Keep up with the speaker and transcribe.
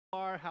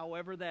are,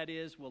 however that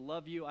is, we'll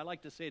love you. I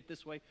like to say it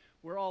this way.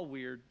 We're all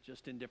weird,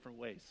 just in different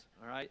ways,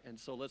 all right? And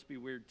so let's be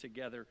weird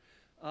together.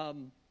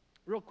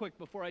 Real quick,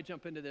 before I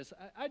jump into this,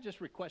 I just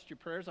request your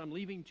prayers. I'm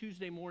leaving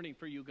Tuesday morning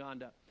for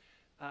Uganda.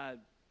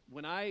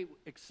 When I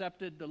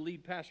accepted the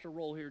lead pastor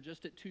role here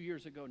just at 2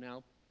 years ago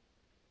now,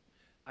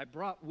 I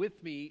brought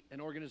with me an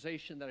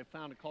organization that I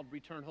founded called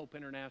Return Hope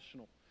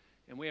International.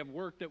 And we have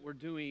work that we're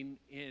doing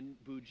in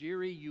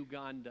Bujiri,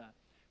 Uganda,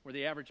 where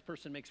the average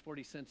person makes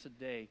 40 cents a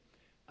day.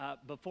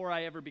 Before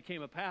I ever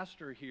became a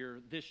pastor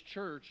here, this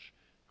church,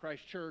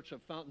 Christ Church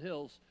of Fountain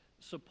Hills,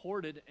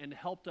 supported and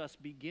helped us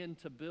begin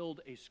to build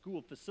a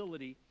school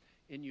facility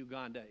in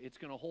Uganda. It's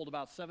going to hold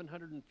about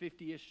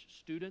 750-ish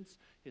students.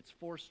 It's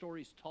 4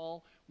 stories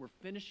tall. We're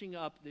finishing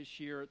up this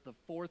year the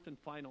 4th and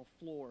final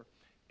floor.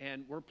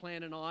 And we're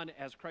planning on,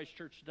 as Christ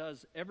Church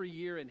does every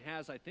year and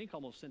has, I think,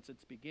 almost since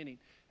its beginning,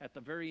 at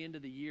the very end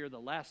of the year, the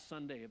last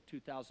Sunday of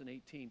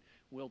 2018,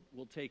 we'll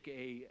take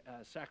a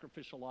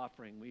sacrificial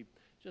offering. We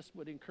just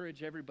would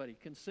encourage everybody,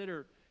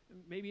 consider,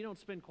 maybe you don't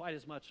spend quite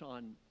as much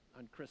on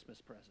Christmas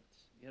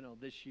presents,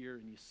 this year,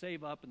 and you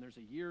save up, and there's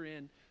a year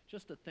in,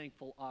 just a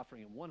thankful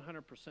offering, and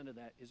 100% of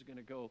that is going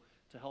to go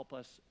to help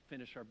us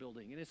finish our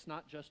building. And it's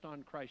not just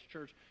on Christ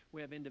Church.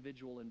 We have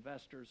individual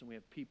investors, and we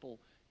have people,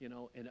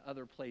 in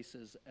other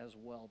places as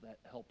well that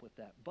help with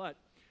that. But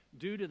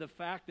due to the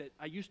fact that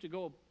I used to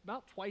go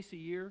about twice a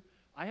year,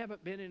 I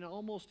haven't been in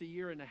almost a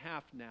year and a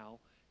half now,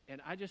 and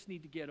I just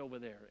need to get over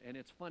there. And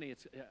it's funny,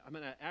 I'm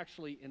going to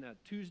actually, in a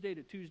Tuesday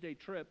to Tuesday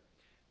trip,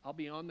 I'll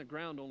be on the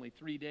ground only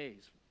 3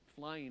 days,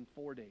 flying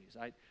 4 days.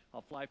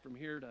 I'll fly from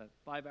here to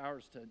 5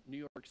 hours to New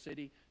York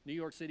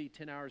City,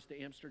 10 hours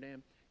to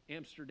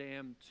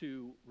Amsterdam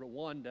to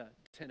Rwanda,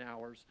 10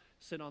 hours,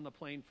 sit on the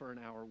plane for an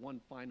hour, one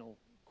final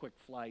quick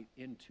flight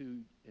into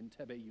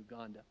Entebbe,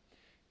 Uganda.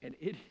 And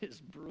it is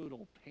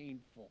brutal,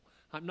 painful.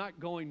 I'm not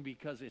going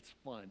because it's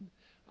fun.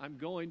 I'm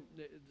going,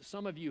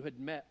 some of you had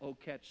met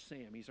Catch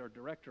Sam. He's our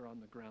director on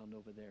the ground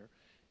over there.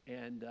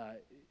 And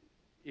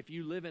if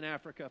you live in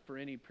Africa for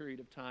any period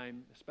of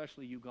time,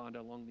 especially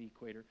Uganda along the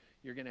equator,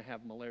 you're going to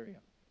have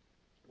malaria.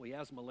 Well, he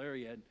has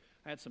malaria, and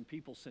I had some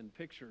people send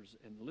pictures,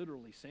 and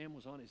literally Sam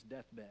was on his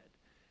deathbed.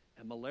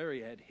 And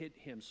malaria had hit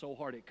him so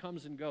hard. It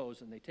comes and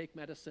goes, and they take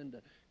medicine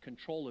to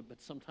control it, but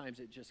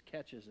sometimes it just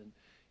catches.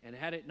 And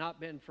had it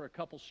not been for a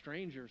couple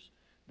strangers,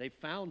 they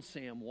found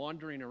Sam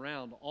wandering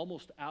around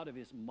almost out of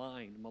his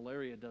mind.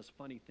 Malaria does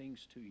funny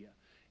things to you.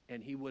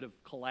 And he would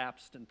have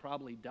collapsed and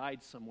probably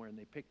died somewhere, and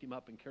they picked him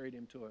up and carried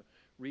him to a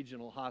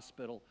regional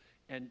hospital.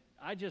 And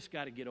I just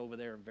got to get over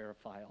there and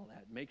verify all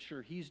that. Make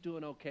sure he's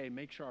doing okay.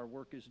 Make sure our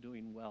work is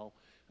doing well.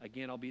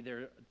 Again, I'll be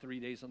there 3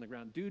 days on the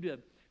ground.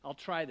 I'll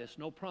try this.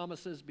 No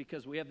promises,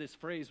 because we have this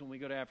phrase when we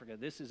go to Africa.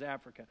 This is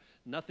Africa.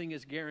 Nothing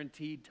is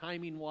guaranteed,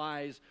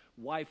 timing-wise,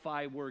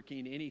 Wi-Fi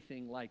working,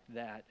 anything like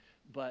that.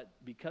 But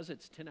because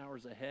it's 10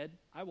 hours ahead,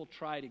 I will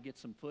try to get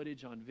some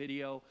footage on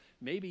video,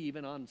 maybe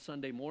even on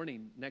Sunday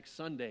morning, next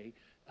Sunday,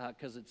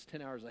 because it's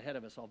 10 hours ahead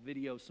of us. I'll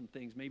video some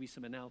things, maybe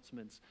some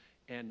announcements,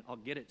 and I'll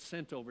get it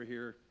sent over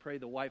here, pray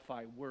the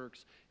Wi-Fi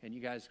works, and you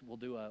guys will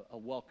do a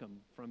welcome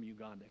from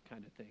Uganda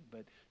kind of thing.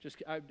 But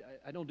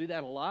I don't do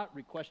that a lot.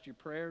 Request your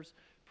prayers.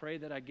 Pray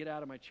that I get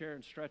out of my chair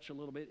and stretch a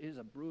little bit. It is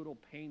a brutal,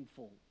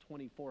 painful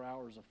 24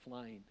 hours of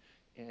flying.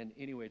 And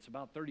anyway, it's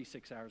about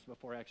 36 hours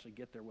before I actually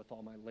get there with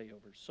all my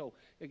layovers. So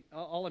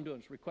all I'm doing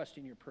is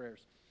requesting your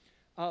prayers.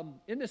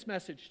 In this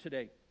message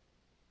today,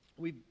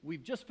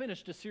 we've just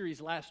finished a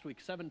series last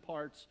week, 7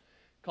 parts,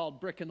 called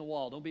Brick in the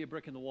Wall. Don't be a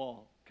brick in the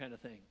wall kind of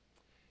thing.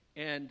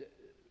 And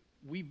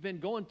we've been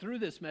going through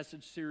this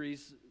message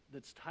series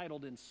that's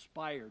titled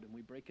Inspired, and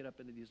we break it up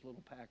into these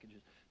little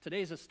packages.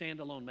 Today's a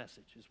standalone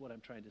message is what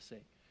I'm trying to say.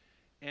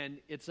 And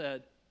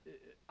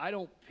I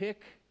don't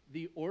pick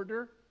the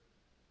order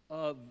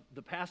of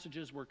the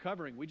passages we're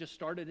covering. We just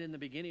started in the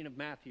beginning of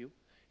Matthew,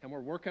 and we're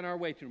working our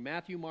way through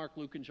Matthew, Mark,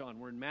 Luke, and John.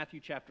 We're in Matthew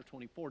chapter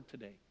 24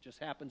 today. Just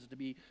happens to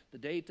be the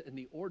date and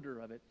the order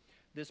of it.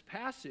 This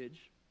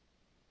passage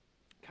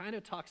kind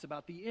of talks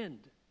about the end.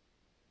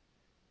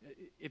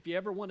 If you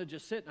ever want to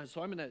just sit,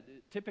 so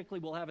typically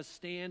we'll have a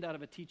stand out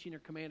of a teaching or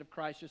command of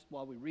Christ just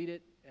while we read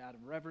it out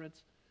of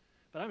reverence.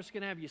 But I'm just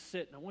going to have you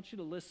sit, and I want you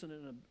to listen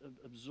and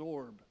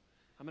absorb.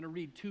 I'm going to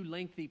read 2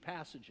 lengthy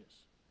passages,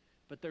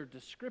 but they're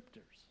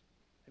descriptors.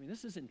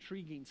 This is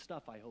intriguing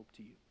stuff, I hope,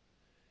 to you.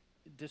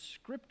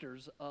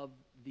 Descriptors of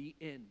the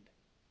end.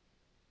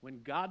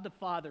 When God the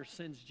Father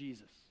sends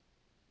Jesus,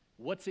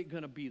 what's it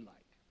going to be like?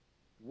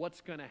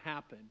 What's going to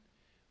happen?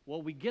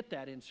 Well, we get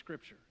that in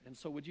Scripture. And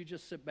so would you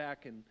just sit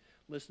back and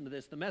listen to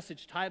this? The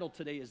message title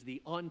today is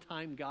The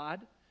On-Time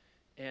God.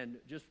 And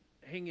just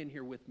hang in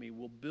here with me.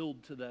 We'll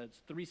build to the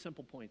 3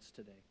 simple points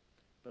today.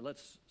 But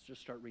let's just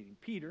start reading.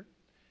 Peter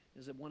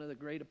is one of the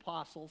great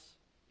apostles.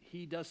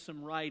 He does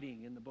some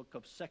writing in the book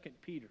of 2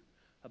 Peter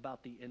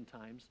about the end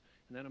times.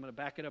 And then I'm going to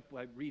back it up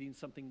by reading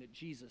something that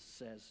Jesus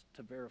says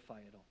to verify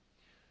it all.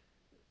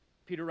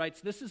 Peter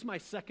writes, "This is my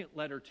second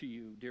letter to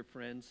you, dear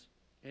friends,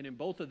 and in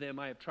both of them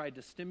I have tried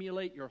to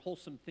stimulate your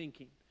wholesome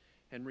thinking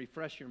and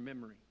refresh your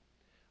memory.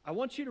 I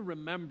want you to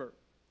remember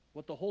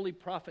what the holy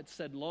prophets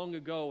said long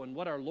ago and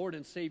what our Lord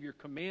and Savior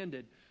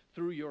commanded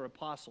through your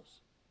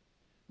apostles.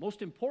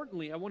 Most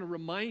importantly, I want to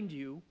remind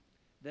you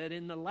that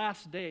in the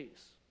last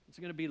days, it's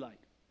going to be like.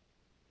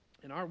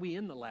 And are we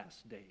in the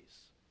last days?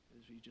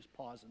 As you just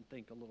pause and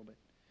think a little bit.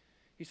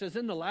 He says,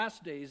 in the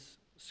last days,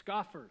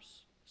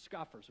 scoffers,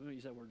 we don't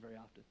use that word very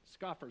often,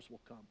 scoffers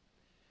will come.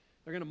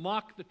 They're going to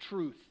mock the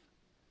truth,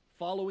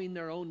 following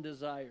their own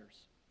desires.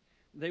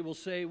 They will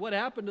say, what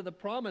happened to the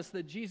promise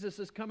that Jesus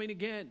is coming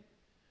again?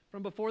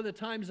 From before the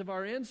times of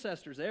our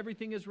ancestors,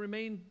 everything has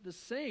remained the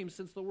same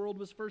since the world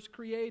was first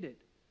created.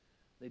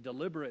 They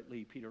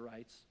deliberately, Peter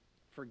writes,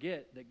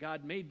 forget that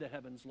God made the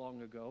heavens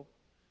long ago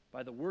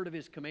by the word of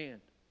his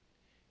command.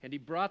 And he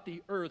brought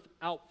the earth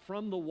out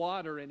from the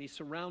water, and he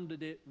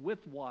surrounded it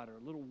with water,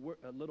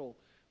 a little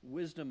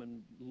wisdom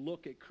and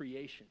look at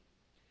creation.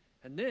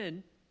 And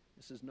then,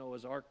 this is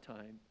Noah's Ark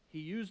time, he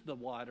used the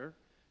water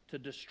to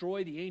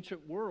destroy the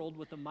ancient world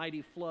with a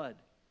mighty flood.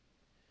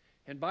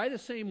 And by the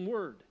same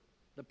word,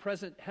 the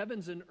present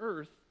heavens and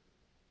earth,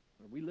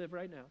 where we live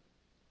right now,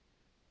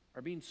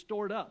 are being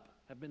stored up,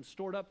 have been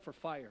stored up for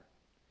fire.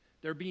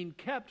 They're being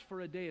kept for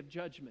a day of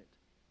judgment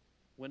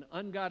when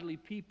ungodly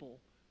people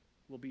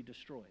will be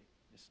destroyed.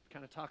 It's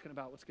kind of talking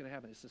about what's going to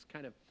happen. It's this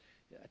kind of,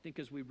 I think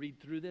as we read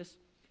through this,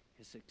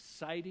 it's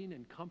exciting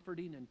and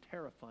comforting and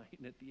terrifying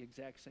at the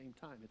exact same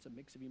time. It's a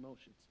mix of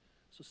emotions.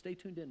 So stay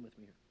tuned in with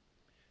me here.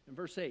 In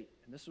verse 8,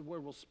 and this is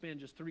where we'll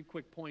spend just 3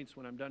 quick points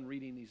when I'm done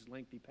reading these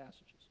lengthy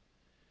passages.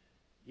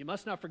 You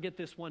must not forget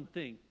this one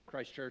thing,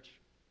 Christ Church.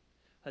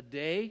 A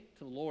day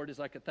to the Lord is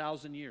like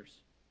 1,000 years,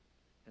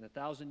 and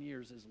 1,000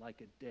 years is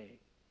like a day.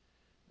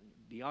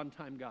 The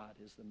on-time God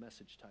is the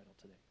message title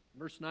today.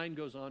 Verse 9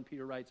 goes on,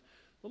 Peter writes,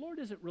 the Lord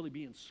isn't really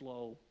being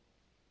slow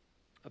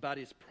about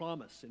his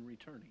promise in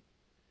returning,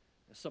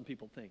 as some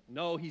people think.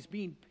 No, he's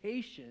being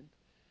patient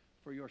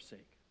for your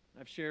sake.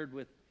 I've shared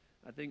with,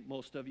 I think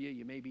most of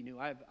you may be new,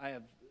 I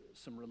have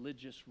some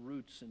religious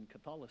roots in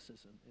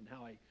Catholicism and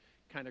how I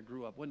kind of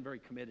grew up. Wasn't very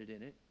committed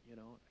in it, you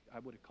know. I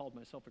would have called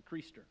myself a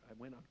Creaster. I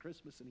went on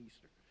Christmas and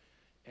Easter.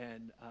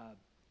 And,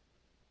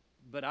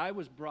 but I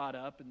was brought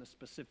up in the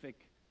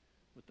specific,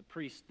 with the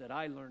priest that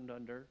I learned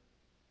under,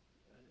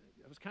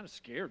 I was kind of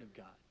scared of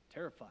God,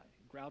 terrified,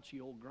 grouchy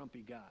old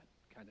grumpy God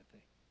kind of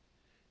thing.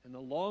 And the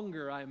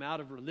longer I'm out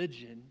of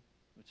religion,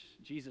 which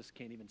Jesus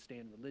can't even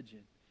stand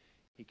religion,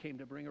 he came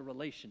to bring a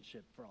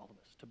relationship for all of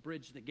us, to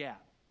bridge the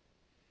gap.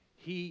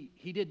 He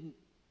didn't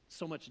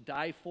so much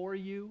die for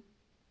you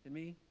and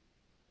me.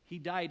 He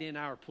died in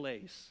our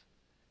place.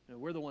 You know,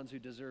 we're the ones who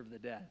deserve the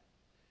death.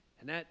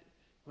 And that,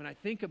 when I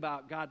think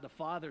about God the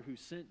Father who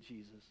sent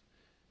Jesus,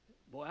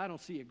 boy, I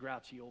don't see a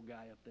grouchy old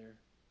guy up there.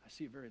 I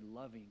see a very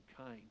loving,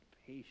 kind,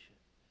 patient.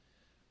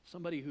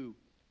 Somebody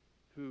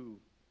who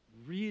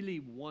really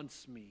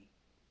wants me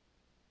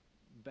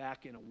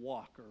back in a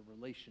walk or a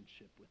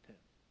relationship with him.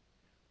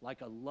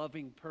 Like a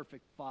loving,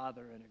 perfect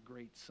father and a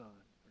great son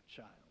or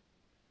child.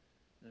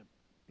 An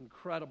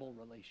incredible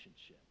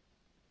relationship.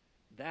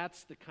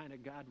 That's the kind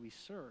of God we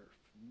serve.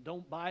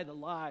 Don't buy the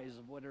lies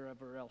of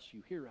whatever else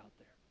you hear out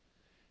there.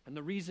 And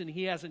the reason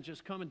he hasn't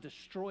just come and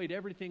destroyed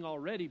everything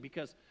already,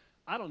 because,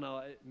 I don't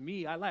know,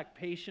 I lack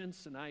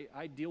patience, and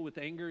I deal with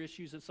anger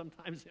issues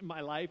sometimes in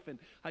my life, and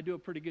I do a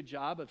pretty good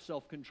job of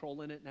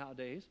self-controlling it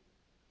nowadays.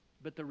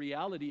 But the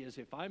reality is,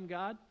 if I'm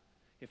God,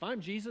 if I'm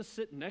Jesus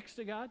sitting next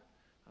to God,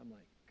 I'm like,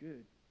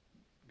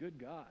 good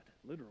God,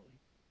 literally.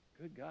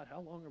 Good God,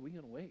 how long are we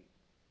going to wait?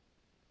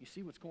 You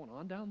see what's going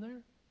on down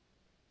there?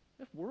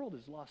 This world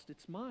has lost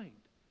its mind.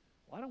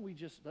 Why don't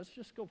let's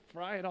just go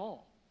fry it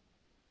all.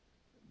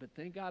 But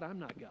thank God I'm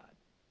not God.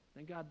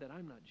 Thank God that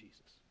I'm not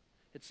Jesus.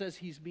 It says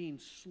he's being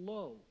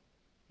slow.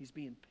 He's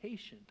being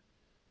patient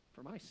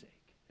for my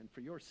sake and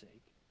for your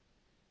sake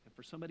and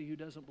for somebody who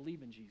doesn't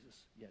believe in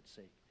Jesus yet's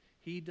sake.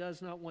 He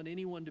does not want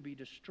anyone to be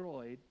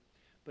destroyed,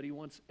 but he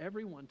wants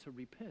everyone to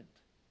repent.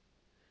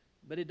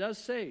 But it does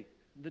say,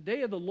 the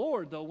day of the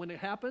Lord, though, when it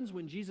happens,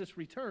 when Jesus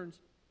returns,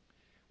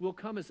 will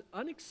come as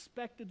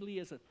unexpectedly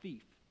as a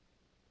thief.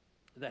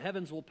 The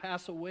heavens will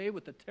pass away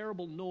with a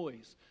terrible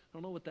noise. I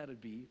don't know what that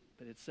would be,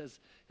 but it says,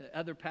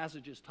 other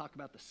passages talk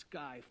about the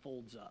sky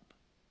folds up.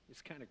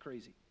 It's kind of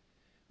crazy.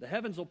 The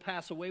heavens will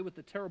pass away with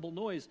a terrible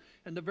noise,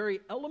 and the very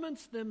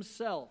elements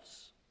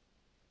themselves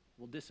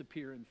will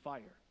disappear in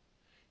fire.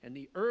 And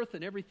the earth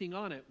and everything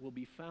on it will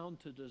be found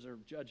to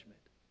deserve judgment.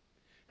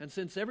 And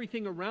since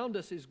everything around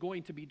us is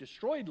going to be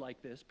destroyed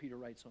like this, Peter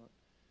writes on,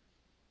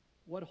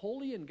 what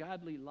holy and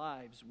godly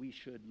lives we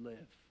should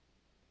live.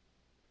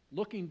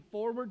 Looking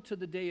forward to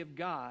the day of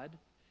God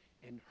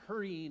and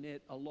hurrying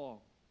it along.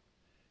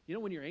 You know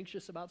when you're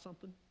anxious about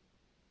something?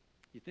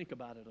 You think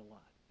about it a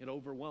lot. It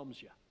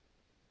overwhelms you.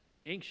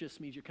 Anxious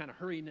means you're kind of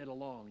hurrying it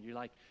along. You're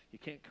like, you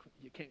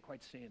can't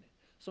quite stand it.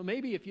 So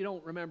maybe if you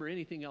don't remember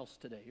anything else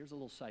today, here's a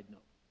little side note.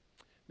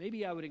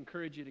 Maybe I would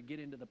encourage you to get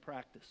into the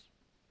practice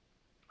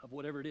of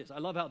whatever it is. I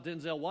love how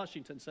Denzel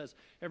Washington says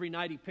every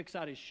night he picks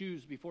out his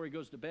shoes before he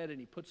goes to bed and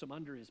he puts them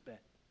under his bed.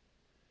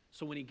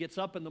 So when he gets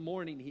up in the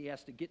morning, he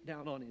has to get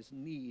down on his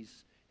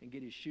knees and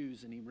get his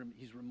shoes, and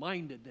he's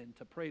reminded then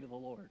to pray to the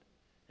Lord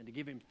and to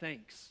give him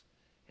thanks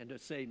and to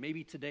say,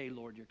 maybe today,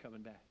 Lord, you're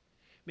coming back.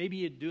 Maybe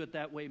you do it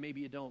that way,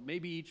 maybe you don't.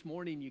 Maybe each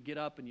morning you get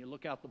up and you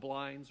look out the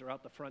blinds or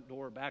out the front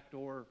door, back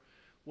door,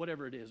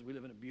 whatever it is. We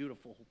live in a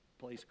beautiful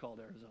place called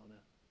Arizona.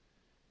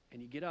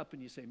 And you get up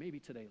and you say, maybe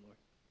today, Lord.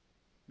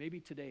 Maybe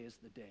today is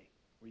the day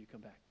where you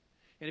come back.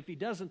 And if he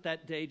doesn't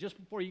that day, just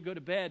before you go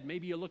to bed,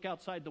 maybe you look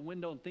outside the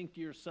window and think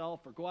to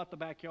yourself, or go out the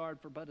backyard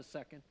for but a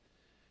second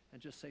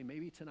and just say,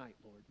 maybe tonight,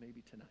 Lord,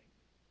 maybe tonight.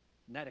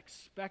 And that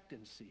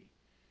expectancy,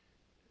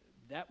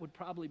 that would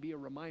probably be a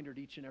reminder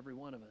to each and every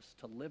one of us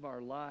to live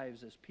our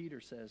lives, as Peter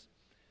says,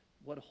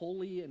 what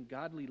holy and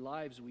godly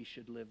lives we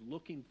should live,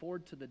 looking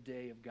forward to the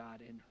day of God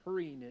and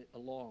hurrying it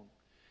along.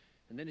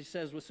 And then he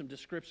says with some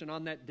description,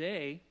 on that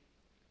day,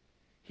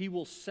 he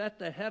will set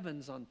the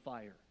heavens on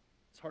fire.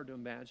 It's hard to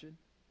imagine.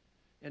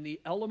 And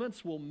the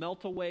elements will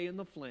melt away in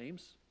the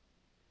flames.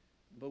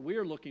 But we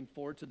are looking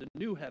forward to the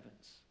new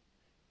heavens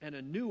and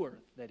a new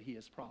earth that he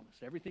has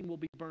promised. Everything will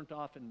be burnt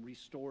off and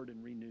restored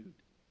and renewed.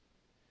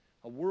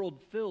 A world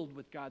filled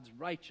with God's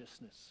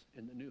righteousness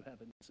in the new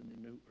heavens and the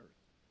new earth.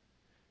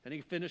 And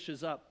he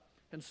finishes up.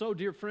 And so,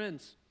 dear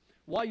friends,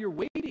 while you're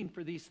waiting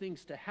for these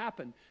things to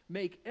happen,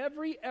 make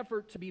every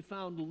effort to be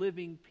found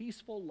living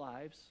peaceful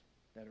lives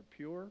that are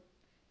pure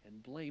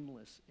and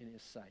blameless in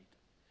his sight.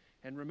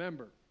 And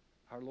remember,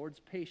 our Lord's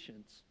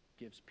patience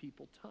gives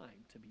people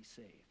time to be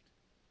saved.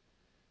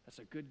 That's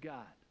a good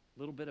God. A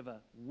little bit of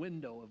a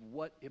window of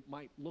what it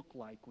might look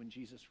like when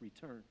Jesus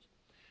returns.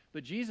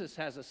 But Jesus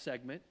has a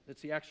segment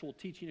that's the actual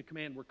teaching and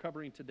command we're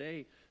covering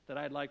today that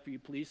I'd like for you,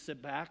 please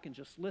sit back and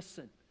just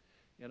listen.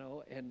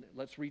 And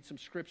let's read some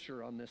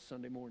scripture on this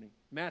Sunday morning.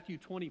 Matthew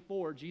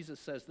 24, Jesus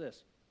says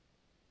this.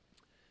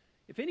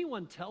 If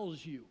anyone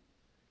tells you,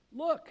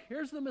 look,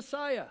 here's the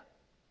Messiah,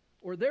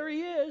 or there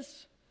he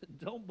is,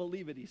 don't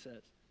believe it, he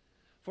says.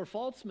 For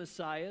false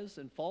messiahs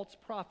and false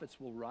prophets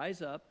will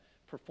rise up,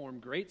 perform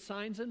great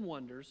signs and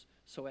wonders,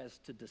 so as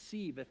to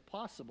deceive, if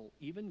possible,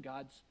 even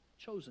God's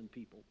chosen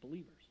people,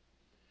 believers.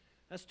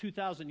 That's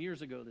 2,000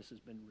 years ago this has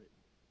been written.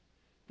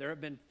 There have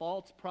been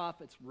false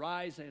prophets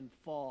rise and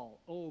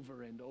fall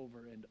over and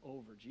over and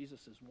over.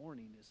 Jesus'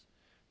 warning is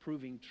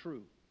proving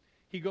true.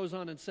 He goes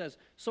on and says,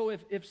 so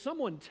if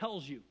someone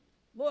tells you,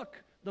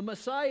 look, the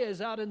Messiah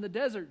is out in the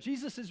desert,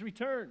 Jesus has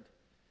returned,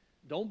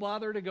 don't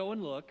bother to go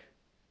and look.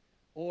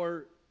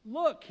 Or,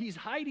 look, he's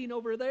hiding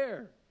over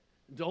there.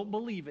 Don't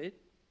believe it.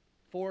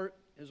 For,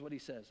 is what he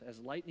says, as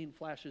lightning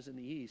flashes in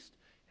the east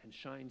and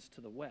shines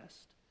to the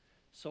west,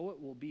 so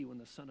it will be when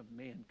the Son of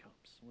Man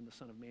comes, when the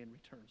Son of Man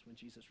returns, when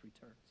Jesus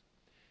returns.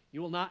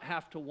 You will not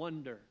have to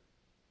wonder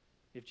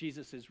if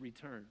Jesus is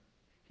returned.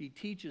 He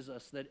teaches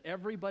us that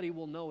everybody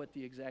will know at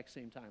the exact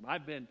same time.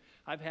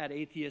 I've had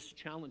atheists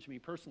challenge me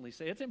personally,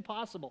 say, it's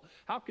impossible.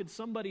 How could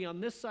somebody on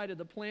this side of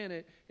the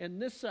planet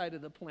and this side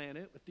of the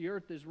planet, if the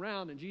earth is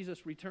round and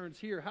Jesus returns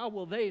here, how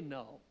will they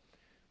know?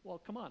 Well,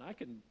 come on, I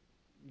can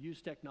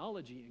use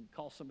technology and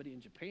call somebody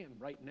in Japan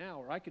right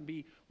now, or I can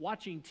be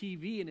watching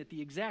TV and at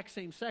the exact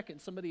same second,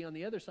 somebody on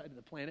the other side of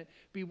the planet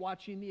be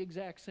watching the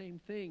exact same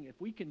thing.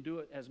 If we can do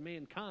it as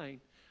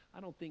mankind,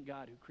 I don't think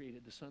God, who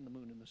created the sun, the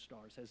moon, and the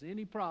stars, has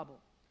any problem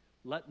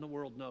letting the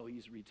world know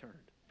he's returned,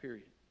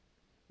 period.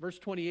 Verse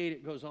 28,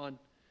 it goes on,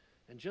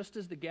 and just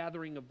as the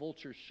gathering of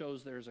vultures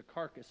shows there's a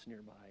carcass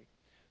nearby,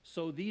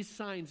 so these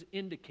signs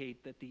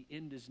indicate that the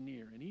end is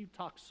near. And he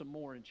talks some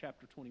more in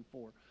chapter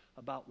 24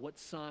 about what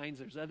signs.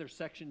 There's other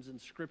sections in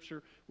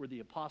Scripture where the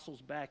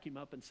apostles back him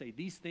up and say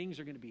these things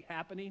are going to be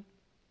happening,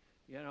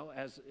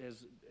 as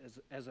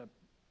a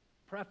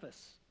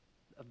preface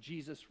of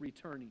Jesus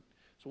returning.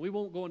 So we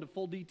won't go into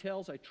full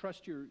details. I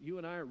trust you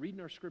and I are reading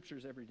our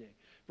Scriptures every day.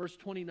 Verse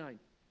 29,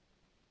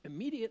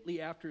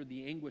 immediately after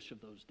the anguish of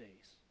those days,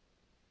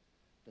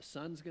 the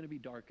sun's going to be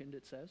darkened,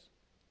 it says.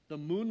 The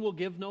moon will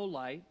give no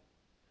light.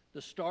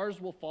 The stars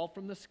will fall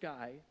from the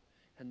sky,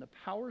 and the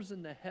powers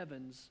in the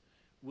heavens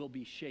will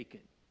be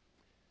shaken.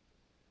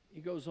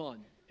 He goes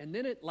on, and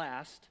then at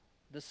last,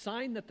 the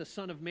sign that the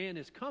Son of Man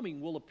is coming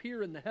will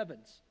appear in the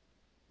heavens.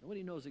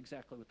 Nobody knows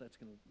exactly what that's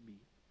going to be.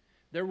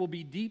 There will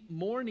be deep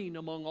mourning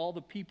among all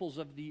the peoples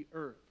of the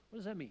earth. What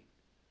does that mean?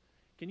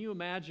 Can you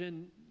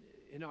imagine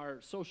in our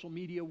social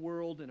media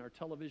world, in our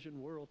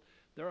television world,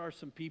 there are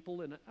some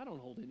people, and I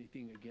don't hold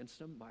anything against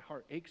them. My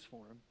heart aches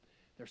for them.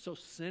 They're so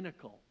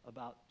cynical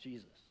about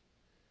Jesus.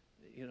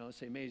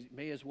 Say,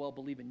 may as well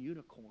believe in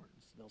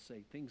unicorns. They'll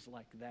say things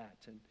like that.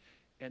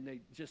 And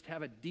they just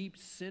have a deep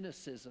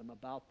cynicism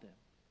about them.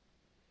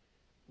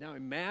 Now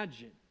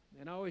imagine,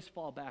 and I always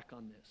fall back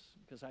on this,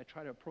 because I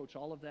try to approach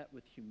all of that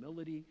with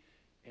humility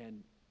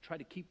and try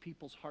to keep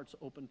people's hearts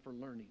open for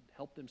learning,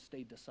 help them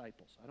stay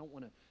disciples. I don't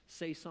want to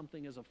say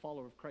something as a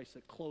follower of Christ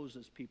that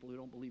closes people who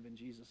don't believe in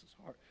Jesus'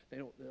 heart.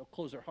 They'll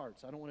close their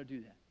hearts. I don't want to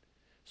do that.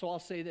 So I'll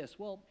say this,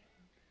 well,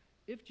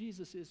 if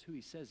Jesus is who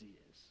he says he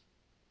is,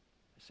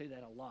 I say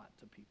that a lot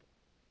to people.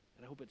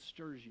 And I hope it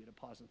stirs you to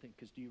pause and think,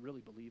 because do you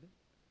really believe it?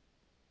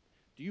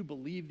 Do you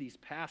believe these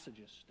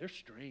passages? They're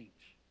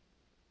strange.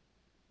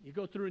 You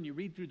go through and you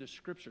read through the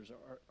scriptures.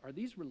 Are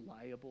these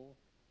reliable?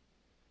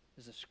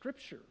 Is the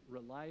scripture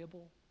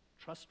reliable,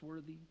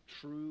 trustworthy,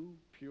 true,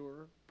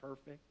 pure,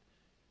 perfect,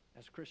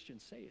 as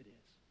Christians say it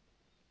is?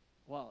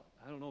 Well,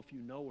 I don't know if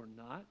you know or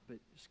not, but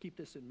just keep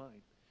this in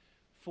mind.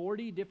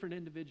 40 different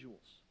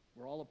individuals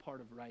were all a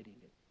part of writing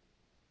it.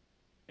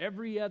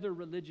 Every other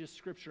religious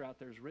scripture out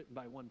there is written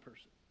by one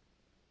person.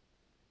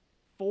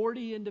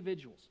 40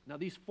 individuals. Now,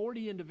 these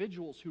 40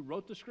 individuals who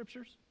wrote the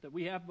scriptures that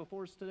we have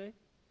before us today,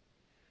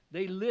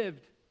 they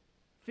lived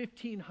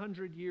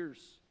 1,500 years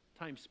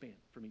time span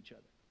from each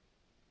other.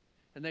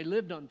 And they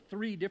lived on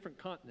 3 different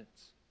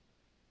continents.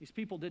 These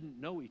people didn't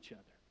know each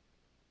other.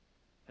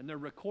 And their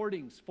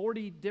recordings,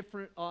 40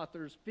 different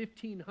authors,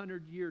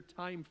 1,500-year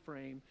time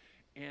frame,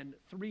 and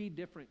 3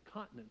 different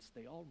continents,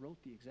 they all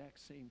wrote the exact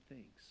same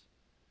things,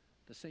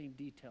 the same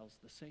details,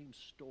 the same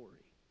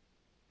story.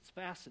 It's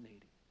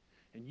fascinating.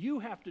 And you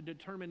have to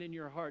determine in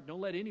your heart,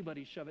 don't let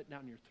anybody shove it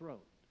down your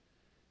throat,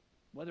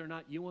 whether or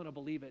not you want to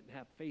believe it and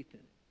have faith in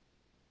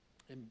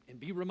it. And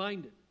be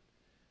reminded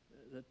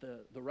that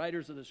the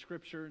writers of the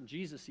scripture, and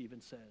Jesus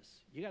even says,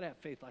 you got to have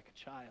faith like a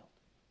child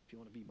if you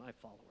want to be my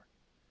follower.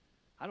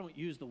 I don't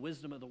use the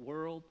wisdom of the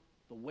world,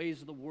 the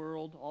ways of the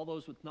world, all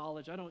those with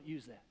knowledge. I don't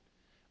use that.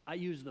 I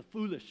use the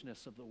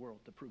foolishness of the world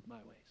to prove my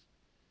ways.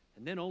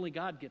 And then only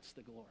God gets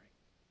the glory.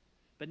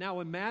 But now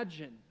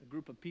imagine a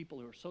group of people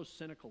who are so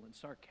cynical and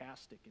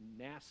sarcastic and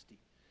nasty.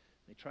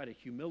 They try to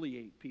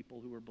humiliate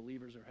people who are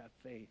believers or have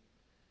faith.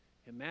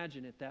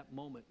 Imagine at that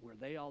moment where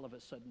they all of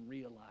a sudden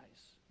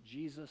realize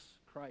Jesus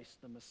Christ,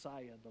 the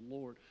Messiah, the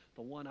Lord,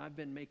 the one I've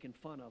been making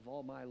fun of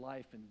all my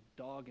life and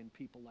dogging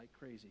people like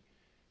crazy.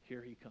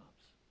 Here he comes.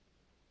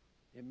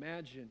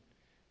 Imagine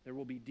there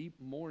will be deep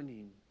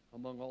mourning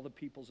among all the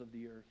peoples of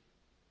the earth.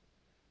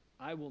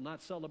 I will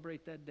not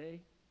celebrate that day.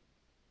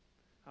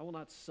 I will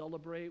not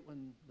celebrate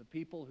when the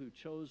people who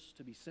chose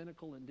to be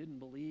cynical and didn't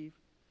believe,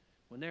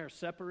 when they are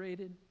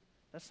separated.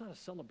 That's not a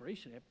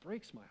celebration. It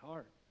breaks my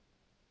heart.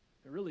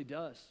 It really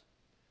does.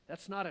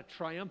 That's not a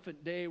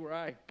triumphant day where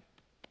I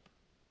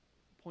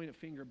point a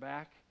finger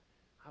back.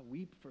 I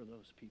weep for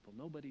those people.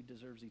 Nobody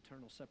deserves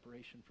eternal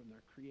separation from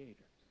their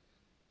Creator.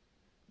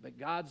 But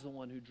God's the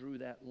one who drew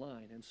that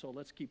line. And so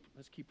let's keep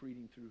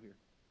reading through here.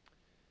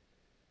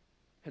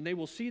 And they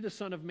will see the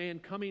Son of Man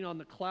coming on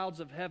the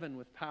clouds of heaven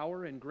with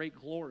power and great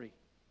glory.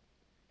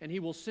 And he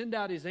will send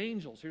out his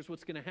angels. Here's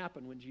what's going to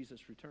happen when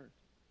Jesus returns.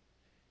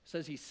 It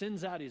says he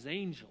sends out his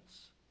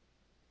angels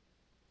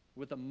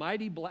with a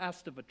mighty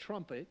blast of a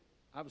trumpet.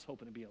 I was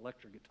hoping to be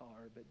electric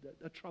guitar, but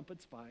a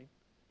trumpet's fine.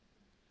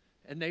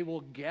 And they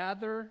will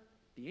gather,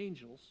 the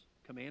angels,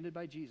 commanded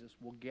by Jesus,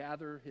 will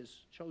gather his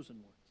chosen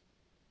ones.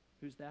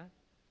 Who's that?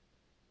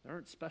 There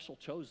aren't special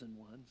chosen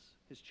ones.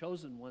 His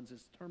chosen ones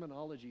is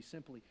terminology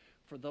simply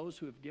for those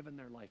who have given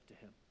their life to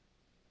him.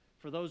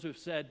 For those who have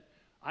said,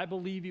 I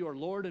believe you are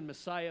Lord and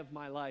Messiah of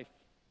my life.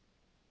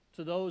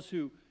 To those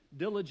who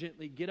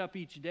diligently get up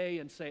each day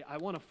and say, I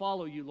want to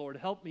follow you, Lord.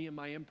 Help me in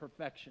my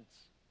imperfections.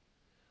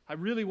 I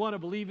really want to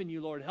believe in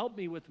you, Lord. Help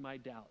me with my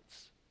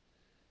doubts.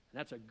 And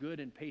that's a good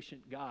and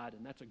patient God,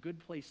 and that's a good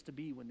place to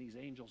be when these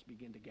angels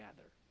begin to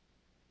gather.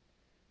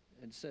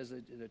 And it says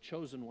that the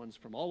chosen ones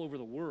from all over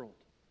the world,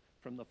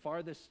 from the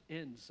farthest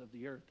ends of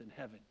the earth and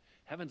heaven.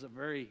 Heaven's a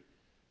very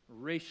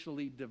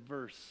racially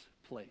diverse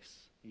place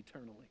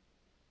eternally.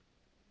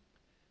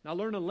 Now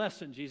learn a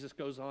lesson, Jesus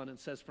goes on and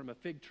says, from a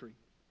fig tree.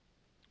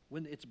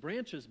 When its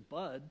branches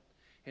bud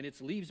and its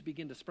leaves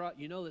begin to sprout,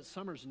 you know that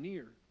summer's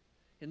near.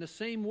 In the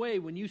same way,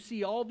 when you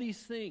see all these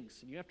things,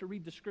 and you have to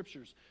read the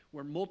scriptures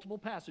where multiple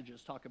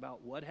passages talk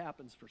about what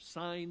happens for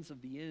signs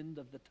of the end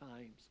of the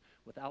times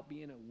without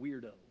being a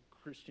weirdo,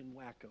 Christian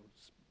wacko,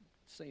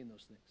 saying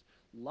those things.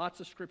 Lots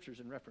of scriptures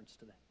in reference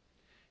to that.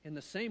 In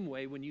the same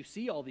way, when you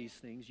see all these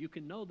things, you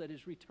can know that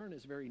his return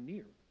is very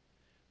near,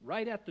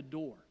 right at the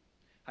door.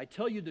 I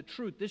tell you the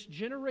truth, this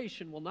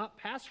generation will not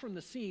pass from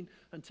the scene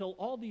until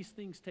all these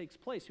things takes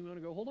place. You want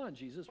to go, hold on,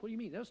 Jesus, what do you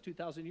mean? That was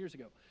 2,000 years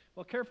ago.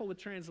 Well, careful with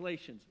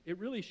translations. It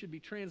really should be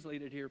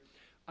translated here.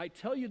 I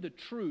tell you the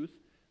truth,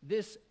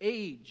 this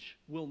age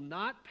will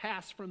not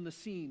pass from the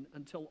scene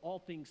until all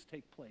things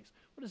take place.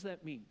 What does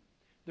that mean?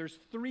 There's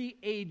 3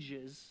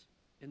 ages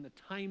in the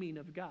timing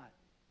of God.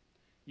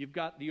 You've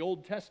got the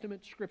Old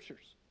Testament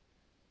scriptures.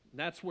 And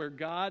that's where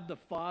God the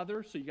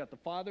Father, so you got the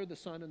Father, the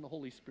Son, and the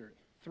Holy Spirit.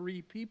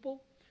 3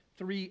 people,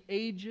 3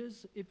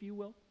 ages, if you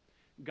will.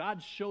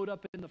 God showed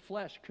up in the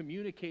flesh,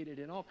 communicated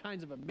in all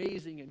kinds of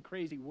amazing and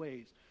crazy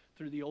ways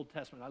through the Old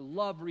Testament. I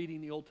love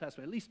reading the Old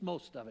Testament, at least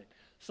most of it.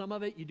 Some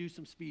of it you do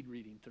some speed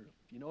reading through.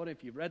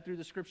 If you've read through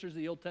the scriptures of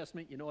the Old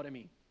Testament, you know what I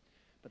mean.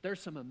 But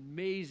there's some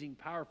amazing,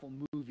 powerful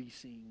movie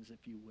scenes,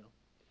 if you will.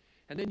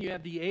 And then you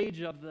have the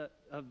age of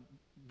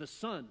the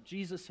Son,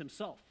 Jesus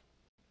himself,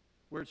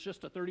 where it's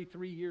just a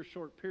 33-year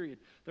short period.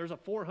 There's a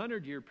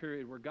 400-year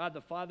period where God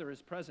the Father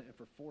is present, and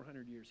for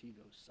 400 years he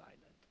goes silent.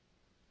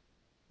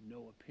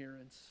 No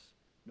appearance,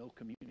 no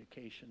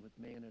communication with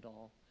man at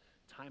all.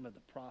 Time of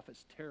the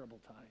prophets, terrible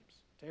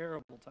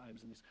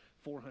times in these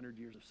 400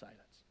 years of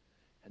silence.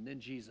 And then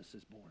Jesus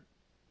is born.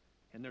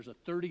 And there's a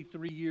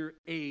 33-year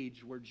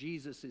age where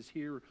Jesus is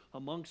here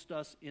amongst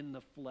us in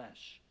the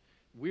flesh.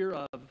 We're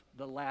of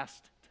the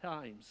last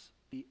times,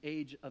 the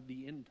age of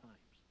the end times,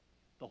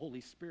 the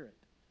Holy Spirit.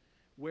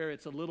 Where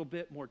it's a little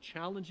bit more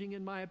challenging,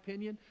 in my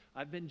opinion.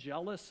 I've been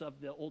jealous of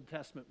the Old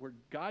Testament where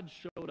God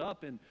showed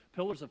up in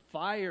pillars of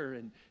fire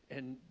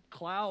and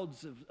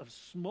clouds of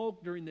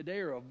smoke during the day,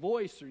 or a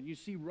voice, or you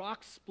see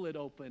rocks split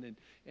open,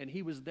 and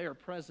he was there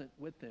present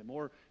with them.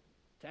 Or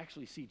to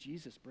actually see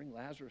Jesus bring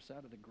Lazarus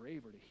out of the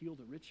grave, or to heal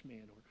the rich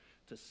man,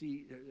 or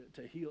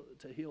to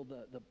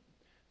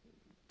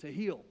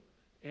heal.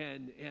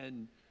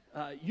 And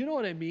you know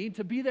what I mean?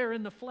 To be there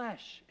in the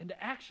flesh and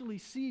to actually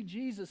see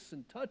Jesus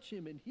and touch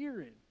him and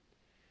hear him.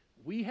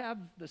 We have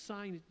the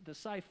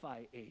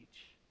sci-fi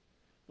age,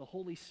 the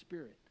Holy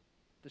Spirit,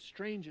 the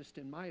strangest,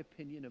 in my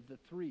opinion, of the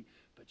three,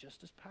 but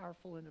just as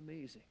powerful and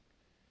amazing.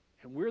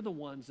 And we're the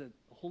ones that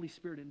the Holy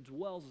Spirit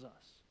indwells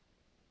us.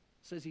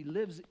 It says he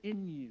lives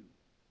in you.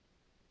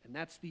 And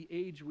that's the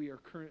age we are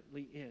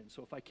currently in.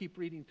 So if I keep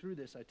reading through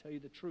this, I tell you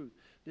the truth.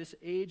 This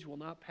age will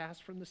not pass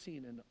from the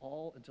scene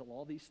until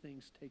all these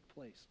things take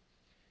place.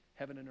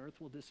 Heaven and earth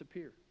will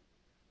disappear,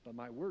 but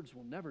my words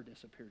will never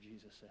disappear,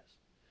 Jesus says.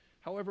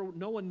 However,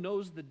 no one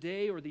knows the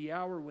day or the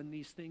hour when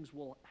these things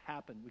will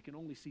happen. We can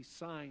only see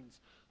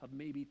signs of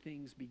maybe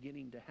things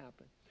beginning to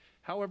happen.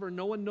 However,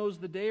 no one knows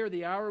the day or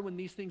the hour when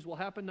these things will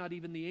happen, not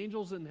even the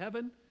angels in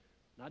heaven,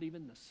 not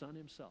even the Son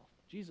himself.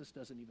 Jesus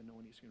doesn't even know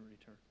when he's going to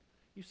return.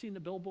 You've seen the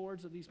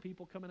billboards of these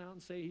people coming out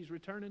and say, he's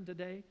returning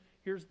today.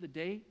 Here's the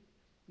date.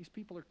 These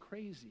people are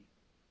crazy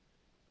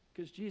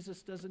because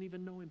Jesus doesn't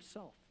even know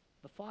himself.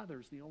 The Father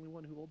is the only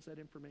one who holds that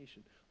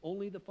information.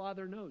 Only the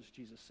Father knows,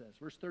 Jesus says.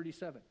 Verse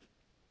 37.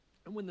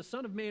 And when the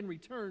Son of Man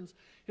returns,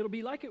 it'll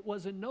be like it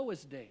was in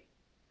Noah's day.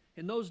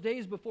 In those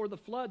days before the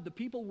flood, the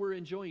people were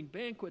enjoying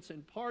banquets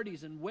and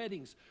parties and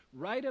weddings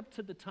right up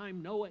to the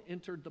time Noah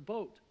entered the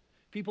boat.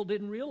 People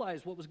didn't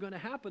realize what was going to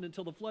happen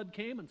until the flood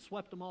came and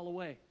swept them all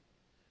away.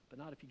 But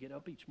not if you get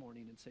up each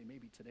morning and say,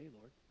 maybe today,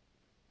 Lord.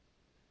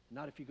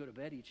 Not if you go to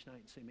bed each night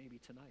and say, maybe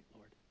tonight,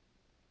 Lord.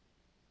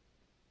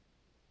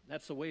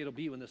 That's the way it'll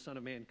be when the Son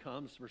of Man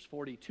comes. Verse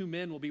 40, 2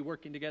 men will be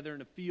working together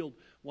in a field.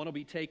 One will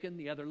be taken,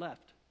 the other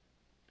left.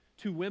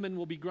 2 women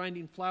will be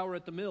grinding flour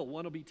at the mill.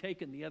 One will be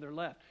taken, the other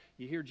left.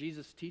 You hear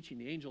Jesus teaching.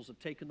 The angels have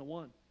taken the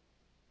one.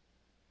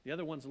 The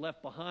other one's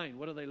left behind.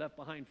 What are they left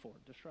behind for?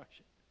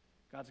 Destruction.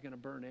 God's going to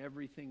burn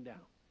everything down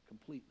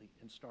completely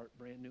and start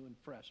brand new and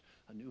fresh,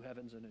 a new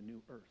heavens and a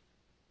new earth,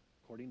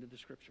 according to the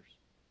scriptures.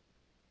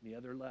 The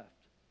other left.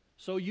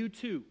 So you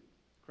too,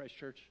 Christ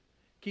Church,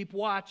 keep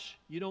watch.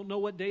 You don't know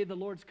what day the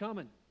Lord's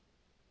coming.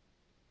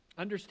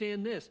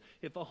 Understand this.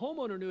 If a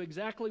homeowner knew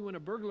exactly when a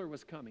burglar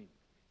was coming,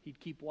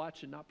 he'd keep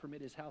watch and not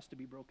permit his house to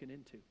be broken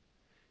into.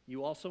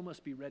 You also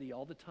must be ready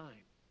all the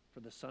time, for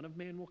the Son of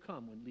Man will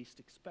come when least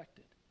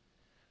expected.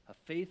 A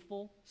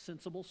faithful,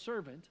 sensible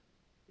servant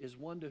is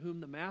one to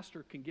whom the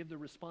master can give the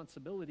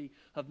responsibility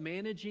of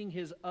managing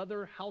his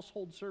other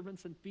household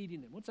servants and feeding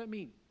them. What's that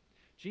mean?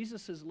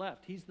 Jesus is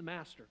left. He's the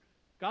master.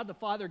 God the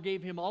Father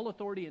gave him all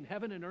authority in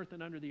heaven and earth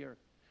and under the earth.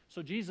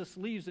 So Jesus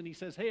leaves and he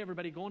says, hey,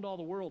 everybody, go into all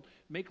the world,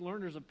 make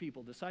learners of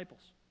people,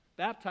 disciples.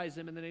 Baptize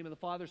them in the name of the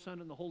Father,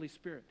 Son, and the Holy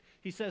Spirit.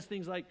 He says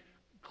things like,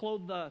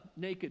 clothe the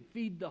naked,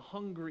 feed the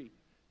hungry,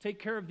 take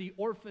care of the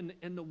orphan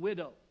and the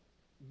widow,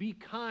 be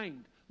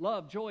kind,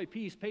 love, joy,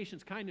 peace,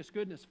 patience, kindness,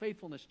 goodness,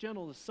 faithfulness,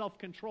 gentleness,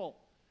 self-control.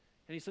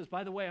 And he says,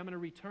 by the way, I'm going to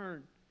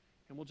return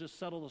and we'll just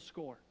settle the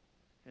score.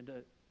 And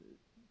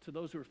to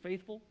those who are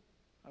faithful,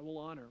 I will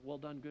honor, well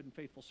done, good and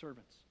faithful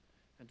servants.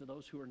 And to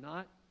those who are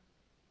not,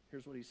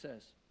 here's what he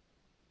says.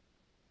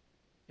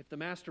 If the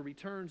master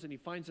returns and he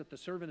finds that the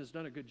servant has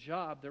done a good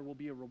job, there will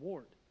be a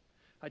reward.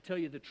 I tell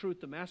you the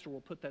truth, the master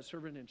will put that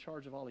servant in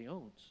charge of all he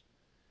owns.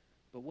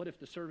 But what if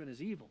the servant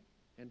is evil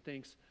and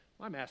thinks,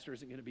 my master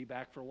isn't going to be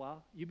back for a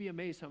while? You'd be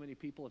amazed how many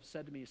people have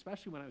said to me,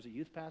 especially when I was a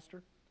youth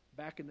pastor,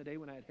 back in the day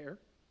when I had hair.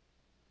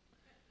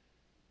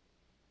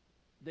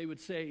 They would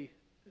say,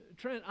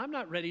 Trent, I'm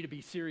not ready to be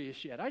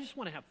serious yet. I just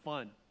want to have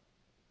fun.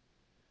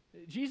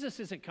 Jesus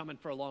isn't coming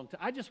for a long time.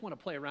 I just want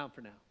to play around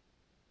for now.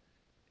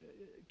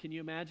 Can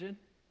you imagine?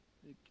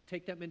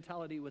 Take that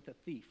mentality with a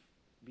thief,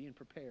 being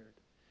prepared.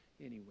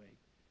 Anyway,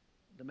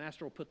 the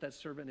master will put that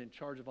servant in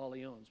charge of all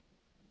he owns.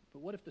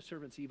 But what if the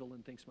servant's evil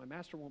and thinks, my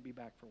master won't be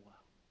back for a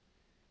while?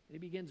 And he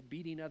begins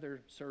beating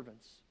other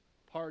servants,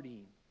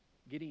 partying,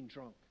 getting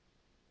drunk.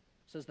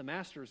 It says the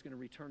master is going to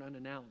return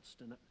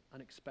unannounced and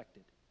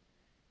unexpected.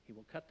 He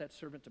will cut that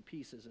servant to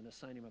pieces and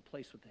assign him a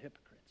place with the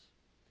hypocrites.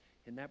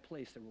 In that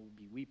place there will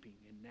be weeping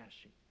and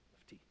gnashing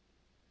of teeth.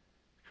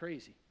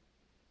 Crazy.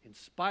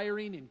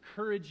 Inspiring,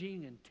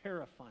 encouraging, and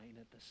terrifying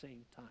at the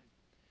same time.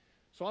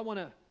 So I want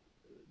to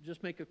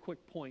just make a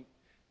quick point.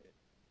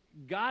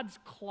 God's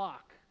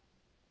clock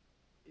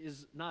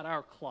is not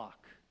our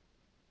clock.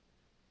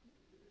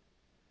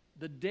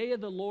 The day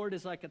of the Lord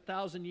is like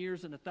 1,000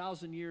 years, and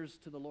 1,000 years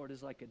to the Lord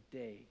is like a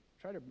day.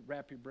 Try to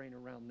wrap your brain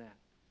around that.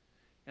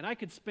 And I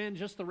could spend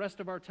just the rest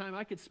of our time,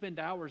 I could spend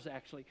hours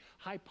actually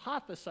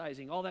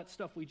hypothesizing all that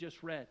stuff we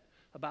just read.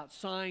 about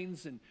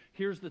signs, and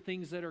here's the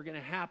things that are going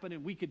to happen,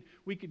 and we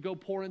could go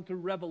pouring through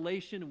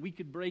Revelation, and we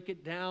could break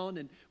it down,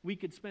 and we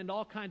could spend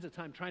all kinds of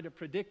time trying to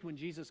predict when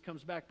Jesus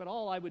comes back, but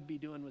all I would be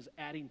doing was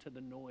adding to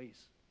the noise.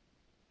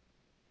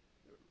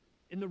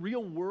 In the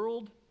real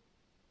world,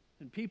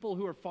 and people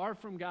who are far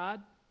from God,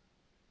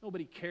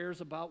 nobody cares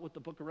about what the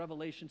book of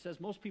Revelation says.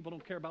 Most people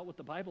don't care about what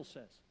the Bible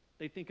says.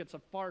 They think it's a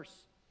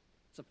farce.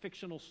 It's a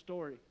fictional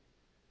story.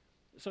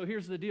 So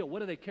here's the deal. What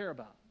do they care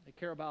about? They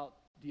care about,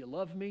 do you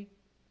love me?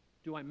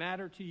 Do I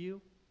matter to you?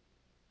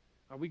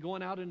 Are we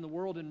going out in the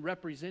world and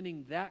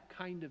representing that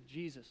kind of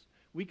Jesus?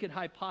 We could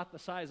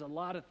hypothesize a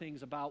lot of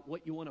things about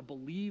what you want to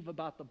believe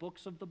about the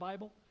books of the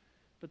Bible,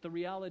 but the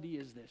reality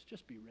is this: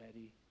 just be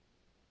ready.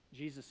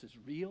 Jesus is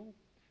real.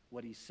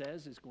 What he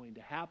says is going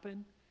to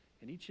happen,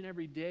 and each and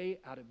every day,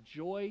 out of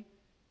joy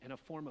and a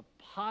form of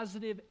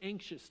positive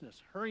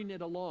anxiousness, hurrying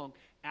it along,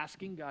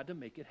 asking God to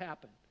make it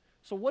happen.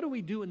 So what do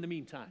we do in the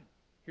meantime?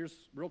 Here's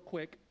real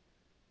quick.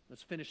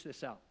 Let's finish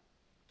this out.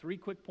 3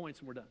 quick points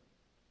and we're done.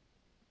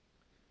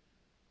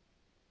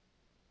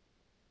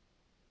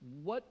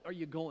 What are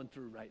you going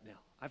through right now?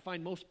 I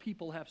find most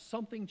people have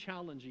something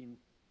challenging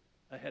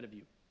ahead of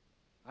you.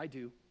 I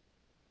do.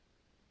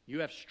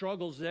 You have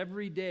struggles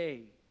every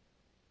day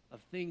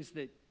of things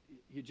that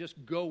you're just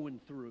going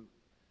through,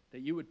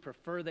 that you would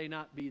prefer they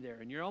not be there.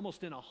 And you're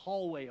almost in a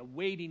hallway, a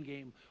waiting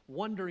game,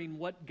 wondering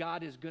what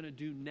God is going to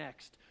do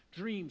next.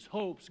 Dreams,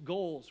 hopes,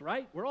 goals,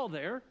 right? We're all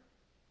there.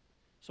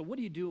 So what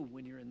do you do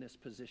when you're in this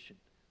position?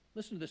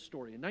 Listen to this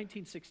story. In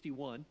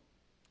 1961,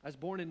 I was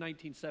born in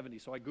 1970,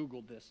 so I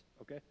Googled this,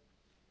 okay?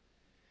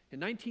 In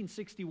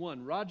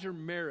 1961, Roger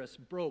Maris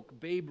broke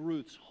Babe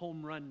Ruth's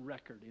home run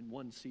record in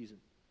one season.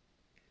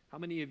 How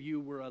many of you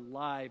were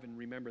alive and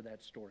remember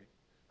that story?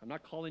 I'm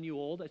not calling you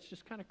old. That's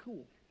just kind of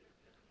cool.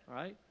 All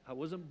right? I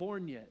wasn't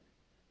born yet.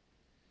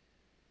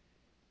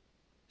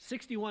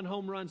 61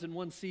 home runs in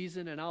one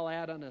season, and I'll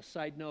add on a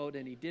side note,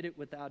 and he did it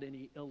without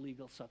any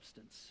illegal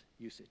substance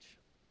usage.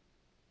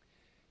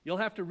 You'll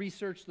have to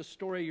research the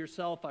story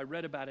yourself. I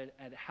read about it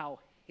and how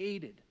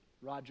hated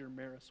Roger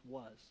Maris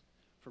was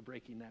for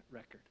breaking that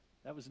record.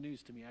 That was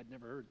news to me. I'd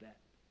never heard that.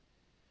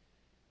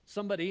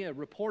 Somebody, a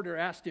reporter,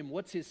 asked him,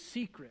 what's his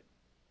secret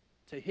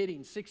to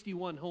hitting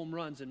 61 home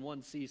runs in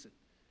one season?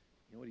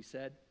 You know what he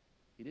said?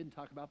 He didn't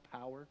talk about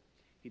power.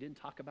 He didn't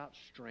talk about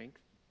strength.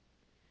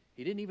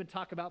 He didn't even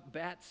talk about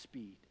bat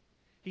speed.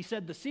 He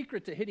said the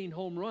secret to hitting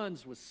home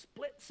runs was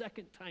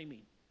split-second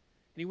timing.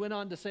 And he went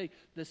on to say,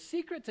 the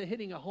secret to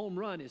hitting a home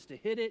run is to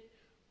hit it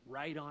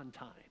right on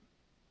time.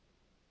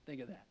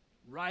 Think of that.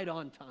 Right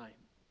on time.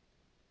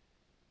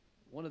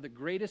 One of the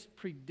greatest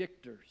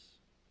predictors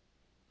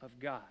of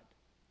God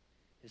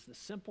is the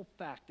simple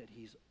fact that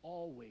he's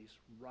always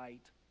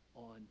right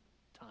on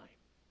time.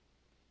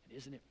 And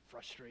isn't it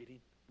frustrating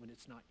when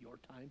it's not your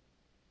time?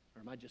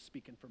 Or am I just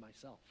speaking for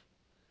myself?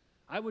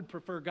 I would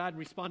prefer God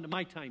respond to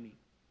my timing,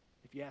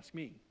 if you ask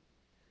me.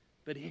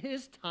 But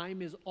his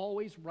time is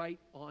always right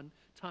on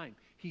time.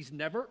 He's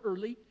never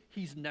early.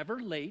 He's never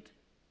late.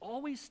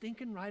 Always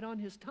stinking right on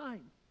his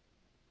time.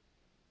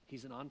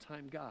 He's an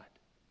on-time God.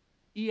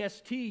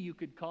 EST, you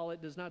could call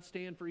it, does not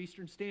stand for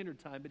Eastern Standard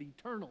Time, but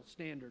Eternal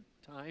Standard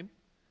Time.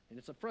 And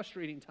it's a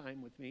frustrating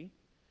time with me.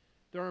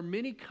 There are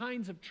many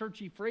kinds of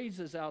churchy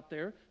phrases out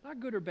there, not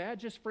good or bad,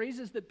 just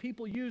phrases that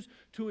people use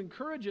to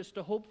encourage us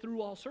to hope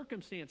through all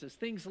circumstances.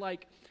 Things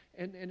like,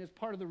 and it's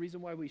part of the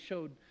reason why we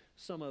showed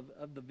some of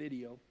the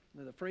video,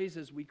 the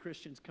phrases we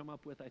Christians come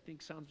up with, I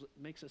think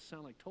makes us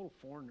sound like total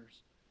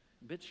foreigners,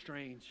 a bit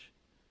strange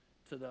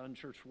to the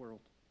unchurched world.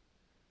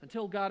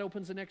 Until God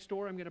opens the next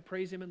door, I'm going to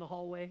praise him in the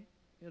hallway,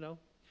 you know.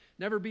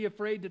 Never be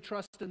afraid to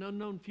trust an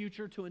unknown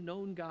future to a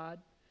known God.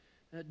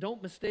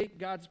 Don't mistake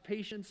God's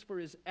patience for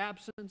his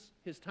absence.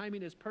 His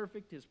timing is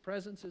perfect. His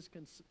presence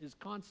is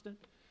constant.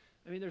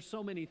 I mean, there's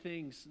so many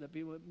things that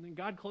people, when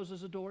God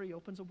closes a door, he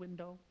opens a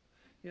window,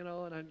 you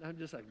know, and I'm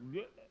just like,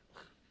 bleh.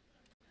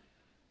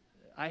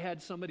 I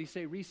had somebody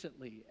say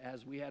recently,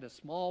 as we had a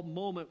small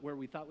moment where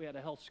we thought we had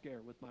a health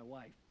scare with my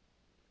wife.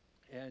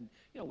 And,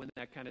 you know, when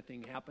that kind of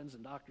thing happens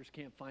and doctors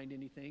can't find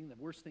anything, the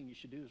worst thing you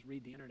should do is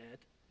read the internet.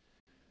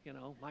 You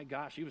know, my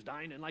gosh, he was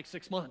dying in like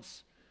 6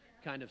 months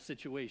kind of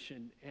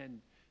situation.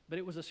 But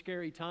it was a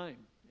scary time.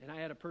 And I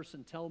had a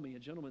person tell me, a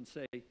gentleman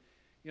say,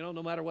 you know,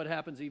 no matter what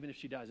happens, even if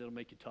she dies, it'll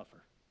make you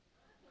tougher.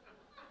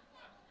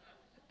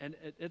 And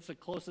it's the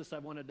closest I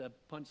wanted to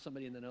punch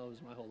somebody in the nose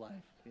my whole life,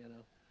 you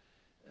know.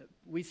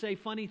 We say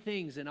funny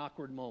things in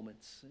awkward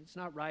moments. It's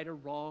not right or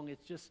wrong.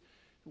 It's just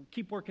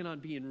keep working on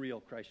being real,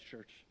 Christ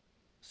Church.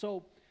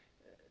 So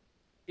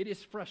it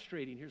is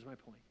frustrating. Here's my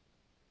point.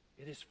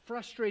 It is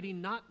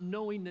frustrating not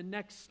knowing the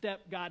next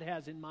step God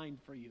has in mind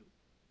for you.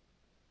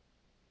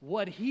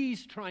 What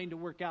he's trying to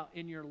work out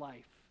in your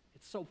life.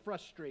 It's so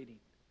frustrating.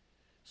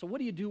 So what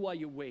do you do while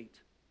you wait?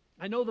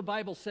 I know the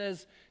Bible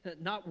says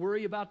not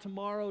worry about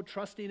tomorrow,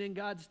 trusting in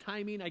God's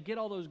timing. I get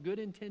all those good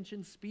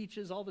intentions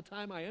speeches all the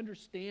time. I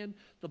understand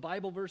the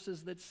Bible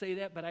verses that say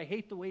that, but I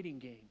hate the waiting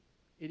game.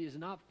 It is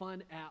not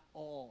fun at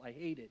all. I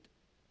hate it.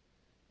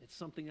 It's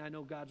something I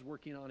know God's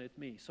working on with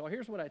me. So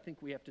here's what I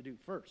think we have to do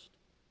first.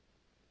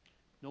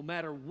 No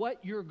matter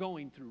what you're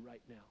going through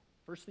right now,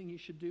 first thing you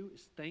should do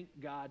is thank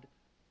God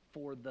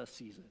for the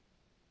season.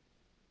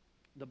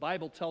 The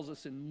Bible tells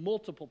us in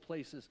multiple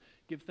places,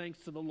 give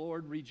thanks to the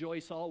Lord,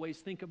 rejoice always,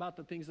 think about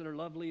the things that are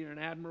lovely and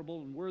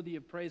admirable and worthy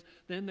of praise.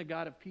 Then the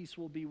God of peace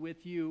will be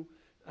with you.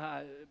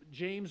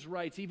 James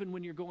writes, even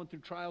when you're going through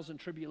trials and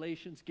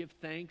tribulations, give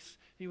thanks.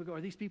 And you would go,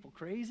 are these people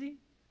crazy?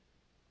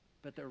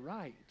 But they're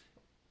right.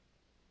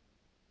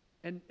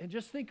 And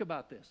just think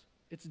about this.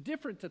 It's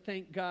different to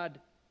thank God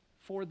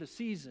for the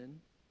season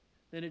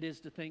than it is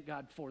to thank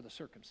God for the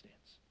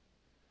circumstance.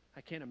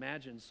 I can't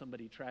imagine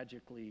somebody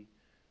tragically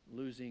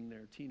losing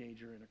their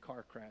teenager in a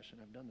car crash, and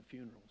I've done the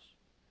funerals,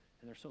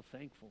 and they're so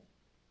thankful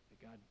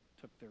that God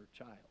took their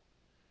child.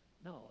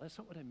 No, that's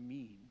not what I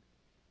mean.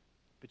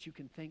 But you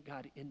can thank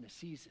God in the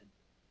season.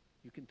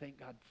 You can thank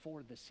God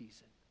for the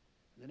season.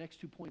 The next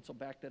 2 points will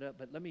back that up,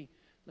 but let me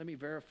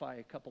verify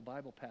a couple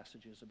Bible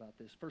passages about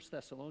this. 1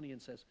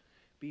 Thessalonians says,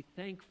 be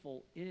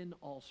thankful in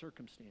all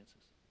circumstances.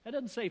 That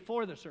doesn't say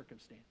for the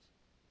circumstance,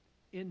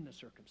 in the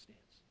circumstance.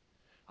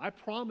 I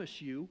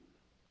promise you,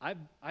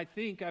 I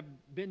think I've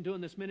been doing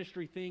this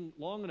ministry thing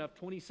long enough,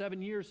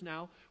 27 years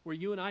now, where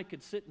you and I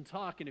could sit and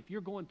talk, and if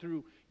you're going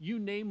through, you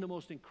name the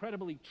most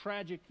incredibly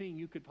tragic thing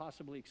you could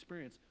possibly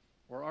experience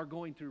or are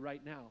going through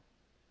right now.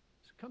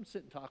 So come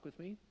sit and talk with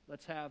me.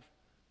 Let's have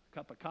a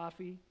cup of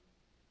coffee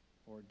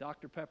or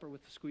Dr. Pepper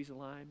with a squeeze of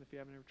lime if you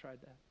haven't ever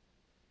tried that.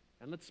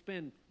 And let's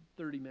spend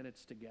 30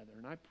 minutes together.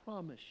 And I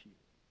promise you,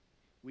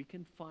 we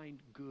can find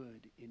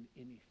good in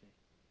anything.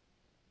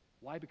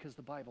 Why? Because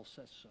the Bible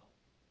says so.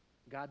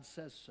 God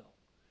says so.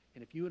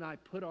 And if you and I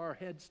put our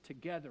heads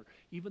together,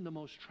 even the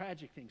most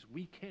tragic things,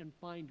 we can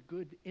find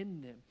good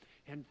in them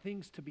and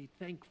things to be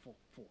thankful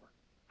for.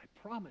 I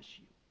promise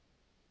you.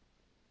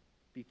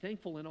 Be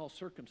thankful in all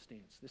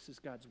circumstance. This is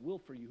God's will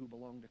for you who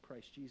belong to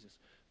Christ Jesus.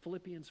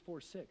 Philippians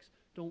 4:6.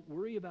 Don't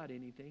worry about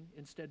anything.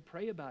 Instead,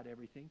 pray about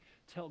everything.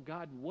 Tell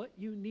God what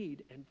you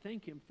need and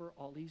thank Him for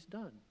all He's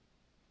done.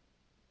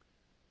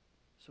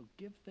 So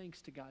give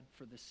thanks to God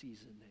for the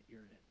season that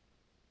you're in.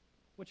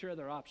 What's your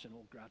other option,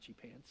 old grouchy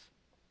pants?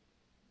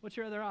 What's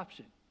your other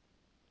option?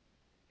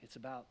 It's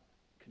about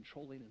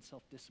controlling and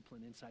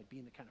self-discipline inside,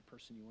 being the kind of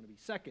person you want to be.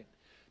 Second,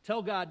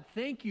 tell God,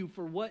 thank you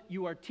for what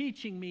you are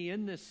teaching me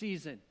in this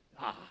season.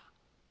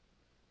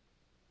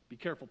 Be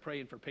careful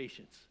praying for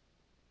patience,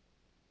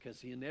 because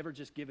He'll never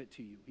just give it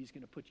to you. He's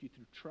going to put you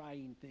through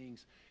trying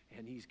things,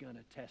 and He's going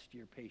to test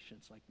your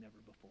patience like never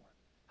before.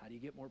 How do you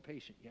get more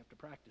patient? You have to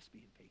practice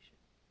being patient.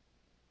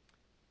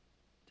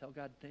 Tell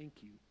God,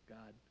 thank you,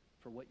 God,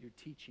 for what you're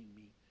teaching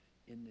me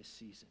in this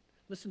season.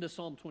 Listen to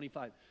Psalm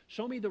 25.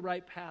 Show me the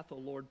right path, O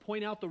Lord.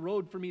 Point out the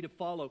road for me to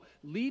follow.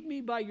 Lead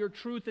me by your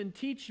truth and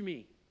teach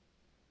me.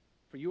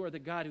 For you are the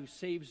God who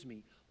saves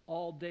me.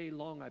 All day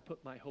long I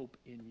put my hope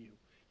in you.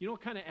 You know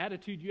what kind of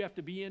attitude you have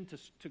to be in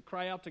to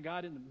cry out to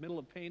God in the middle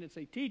of pain and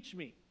say, teach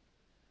me.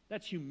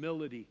 That's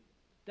humility.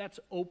 That's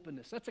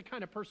openness. That's the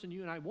kind of person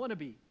you and I want to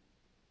be.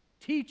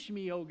 Teach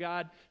me, oh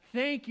God.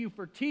 Thank you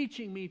for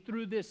teaching me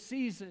through this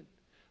season.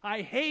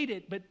 I hate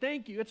it, but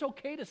thank you. It's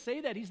okay to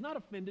say that. He's not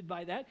offended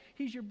by that.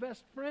 He's your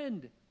best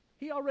friend.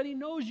 He already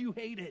knows you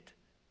hate it.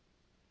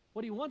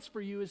 What He wants for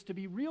you is to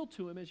be real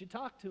to Him as you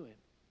talk to Him.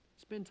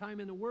 Spend time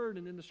in the Word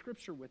and in the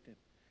Scripture with Him.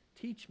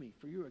 Teach me,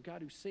 for you are a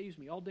God who saves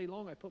me. All day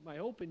long I put my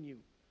hope in you.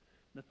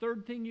 And the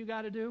third thing you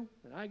got to do,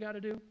 and I got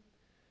to do,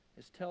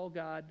 is tell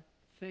God,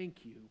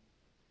 thank you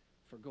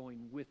for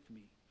going with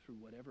me through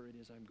whatever it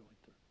is I'm going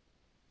through.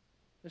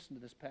 Listen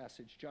to this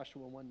passage.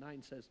 Joshua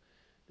 1:9 says,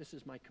 this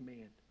is my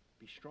command.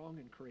 Be strong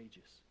and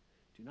courageous.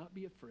 Do not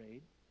be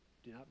afraid.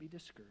 Do not be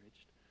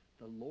discouraged.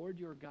 The Lord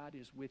your God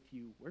is with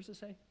you. Where does it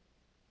say?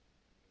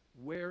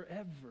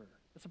 Wherever.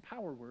 That's a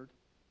power word.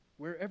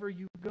 Wherever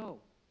you go,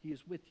 He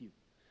is with you.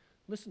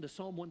 Listen to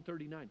Psalm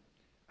 139.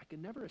 I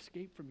can never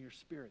escape from your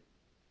spirit.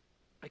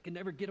 I can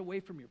never get away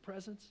from your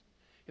presence.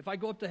 If I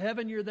go up to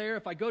heaven, you're there.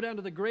 If I go down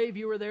to the grave,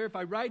 you are there. If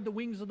I ride the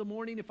wings of the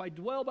morning, if I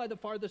dwell by the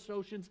farthest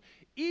oceans,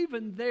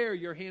 even there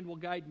your hand will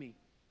guide me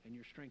and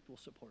your strength will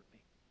support me.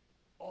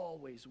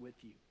 Always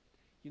with you.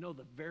 You know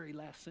the very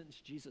last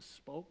sentence Jesus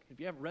spoke? If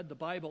you haven't read the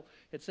Bible,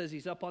 it says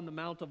He's up on the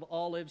Mount of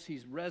Olives.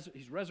 He's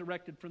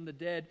resurrected from the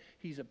dead.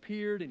 He's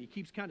appeared, and He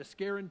keeps kind of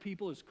scaring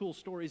people. There's cool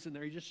stories in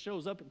there. He just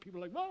shows up, and people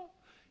are like, whoa.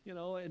 You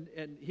know, and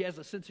He has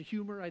a sense of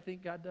humor, I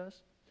think God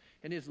does.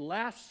 And His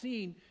last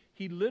scene,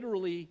 He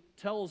literally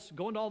tells,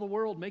 go into all the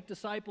world, make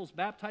disciples,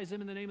 baptize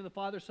them in the name of the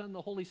Father, Son, and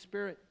the Holy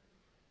Spirit.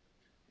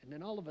 And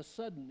then all of a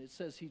sudden, it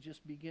says He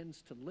just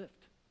begins to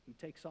lift. He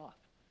takes off.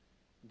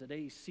 And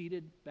today He's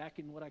seated back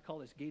in what I call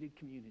His gated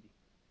community.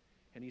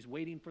 And He's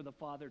waiting for the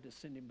Father to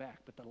send Him back.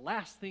 But the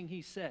last thing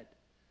He said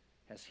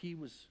as He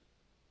was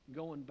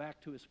going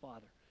back to His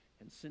Father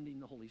and sending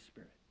the Holy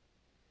Spirit,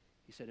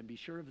 He said, and be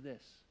sure of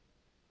this,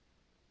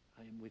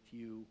 I am with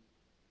you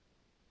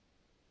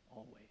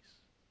always.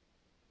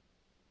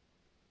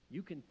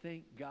 You can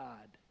thank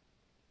God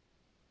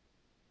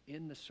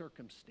in the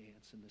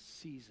circumstance and the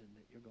season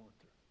that you're going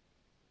through.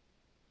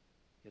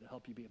 It'll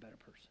help you be a better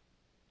person.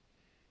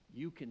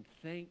 You can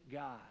thank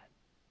God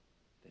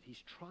that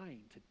he's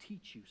trying to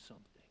teach you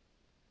something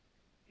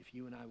if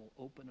you and I will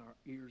open our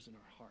ears and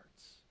our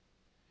hearts.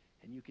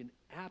 And you can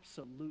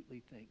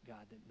absolutely thank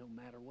God that no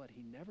matter what,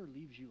 he never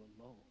leaves you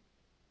alone.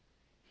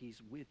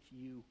 He's with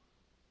you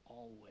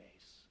always.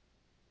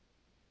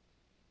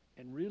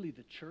 And really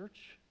the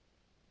church,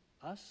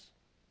 us,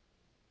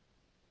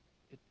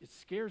 it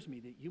scares me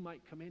that you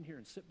might come in here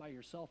and sit by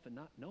yourself and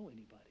not know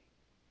anybody.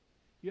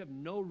 You have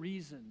no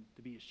reason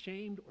to be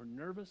ashamed or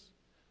nervous.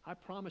 I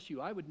promise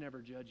you, I would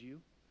never judge you.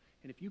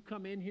 And if you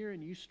come in here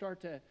and you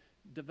start to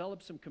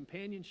develop some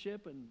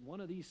companionship and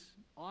one of these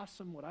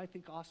awesome, what I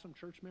think awesome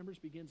church members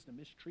begins to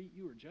mistreat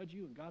you or judge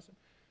you and gossip,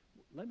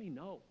 let me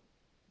know.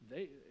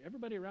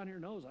 Everybody around here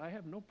knows I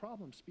have no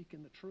problem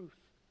speaking the truth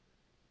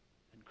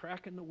and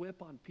cracking the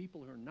whip on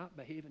people who are not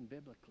behaving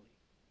biblically.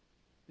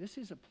 This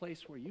is a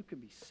place where you can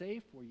be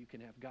safe, where you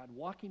can have God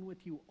walking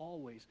with you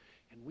always.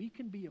 And we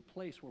can be a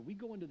place where we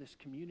go into this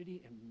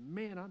community and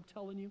man, I'm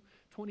telling you,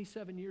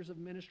 27 years of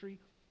ministry,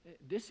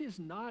 this is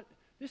not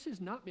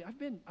me.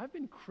 I've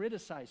been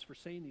criticized for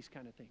saying these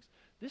kind of things.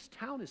 This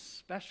town is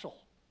special.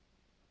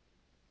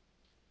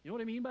 You know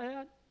what I mean by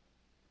that?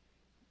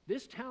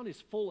 This town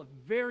is full of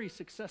very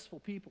successful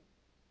people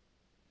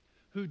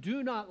who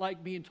do not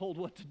like being told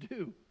what to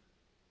do.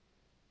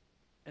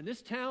 And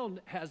this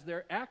town has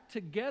their act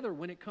together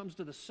when it comes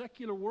to the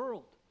secular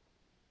world.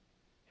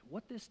 And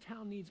what this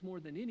town needs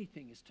more than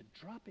anything is to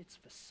drop its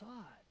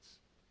facades,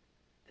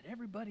 that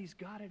everybody's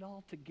got it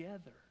all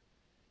together.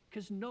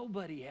 Because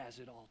nobody has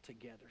it all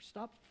together.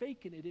 Stop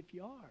faking it if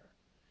you are.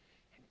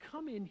 And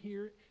come in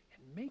here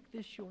and make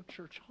this your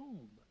church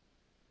home.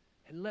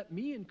 And let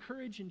me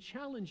encourage and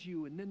challenge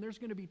you. And then there's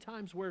going to be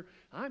times where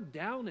I'm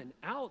down and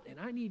out and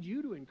I need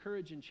you to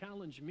encourage and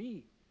challenge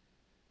me.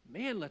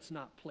 Man, let's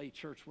not play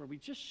church where we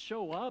just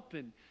show up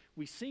and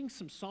we sing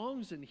some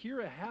songs and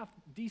hear a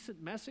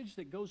half-decent message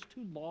that goes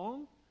too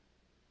long.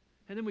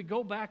 And then we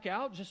go back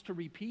out just to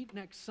repeat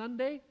next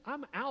Sunday.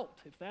 I'm out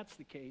if that's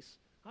the case.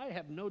 I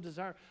have no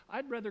desire.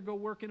 I'd rather go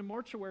work in a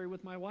mortuary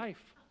with my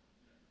wife.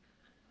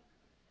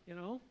 You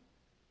know?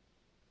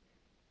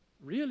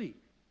 Really.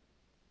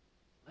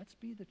 Let's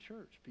be the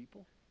church,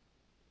 people.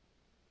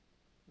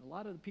 A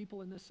lot of the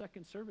people in this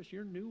second service,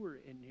 you're newer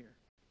in here,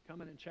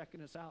 coming and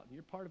checking us out. And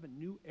you're part of a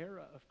new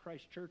era of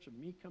Christ Church, of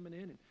me coming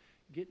in and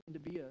getting to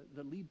be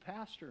the lead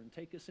pastor and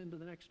take us into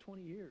the next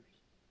 20 years.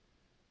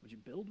 Would you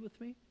build with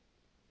me?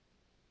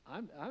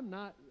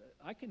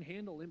 I can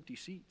handle empty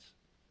seats.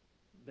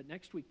 But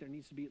next week there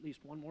needs to be at least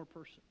one more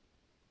person.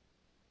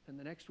 And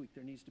the next week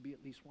there needs to be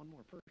at least one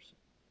more person.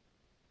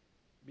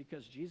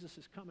 Because Jesus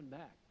is coming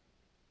back.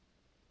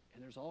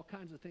 And there's all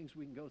kinds of things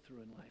we can go through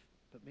in life.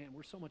 But man,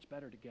 we're so much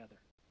better together.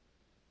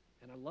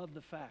 And I love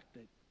the fact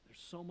that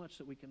there's so much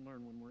that we can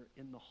learn when we're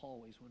in the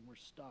hallways, when we're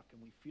stuck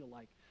and we feel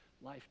like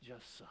life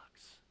just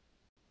sucks.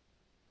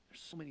 There's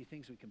so many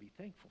things we can be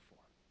thankful for.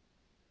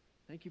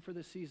 Thank you for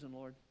this season,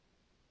 Lord.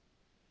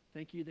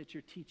 Thank you that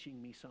you're teaching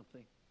me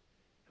something.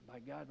 And by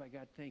God,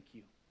 thank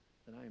you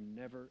that I am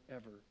never,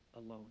 ever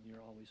alone.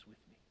 You're always with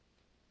me.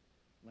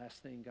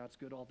 Last thing, God's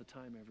good all the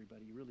time,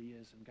 everybody. He really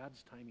is. And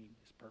God's timing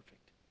is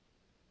perfect.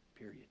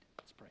 Period.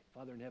 Let's pray.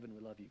 Father in heaven, we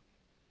love you.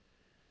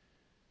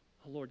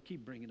 Oh, Lord,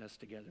 keep bringing us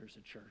together as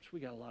a church. We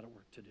got a lot of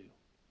work to do.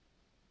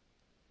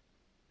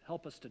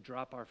 Help us to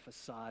drop our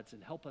facades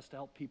and help us to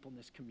help people in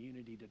this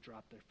community to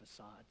drop their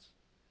facades.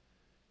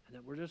 And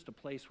that we're just a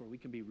place where we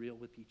can be real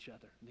with each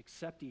other and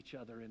accept each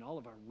other in all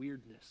of our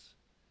weirdness,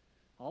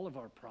 all of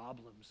our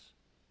problems,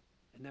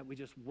 and that we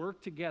just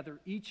work together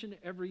each and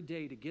every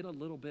day to get a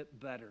little bit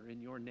better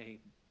in your name,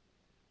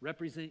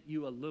 represent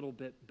you a little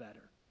bit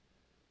better.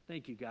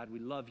 Thank you, God. We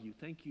love you.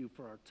 Thank you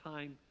for our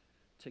time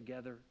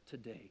together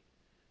today.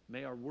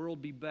 May our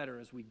world be better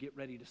as we get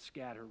ready to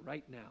scatter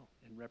right now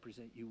and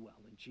represent you well.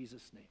 In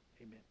Jesus' name,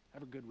 amen.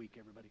 Have a good week,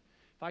 everybody.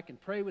 If I can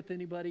pray with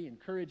anybody,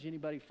 encourage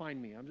anybody,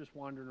 find me. I'm just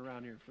wandering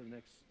around here for the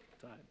next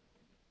time.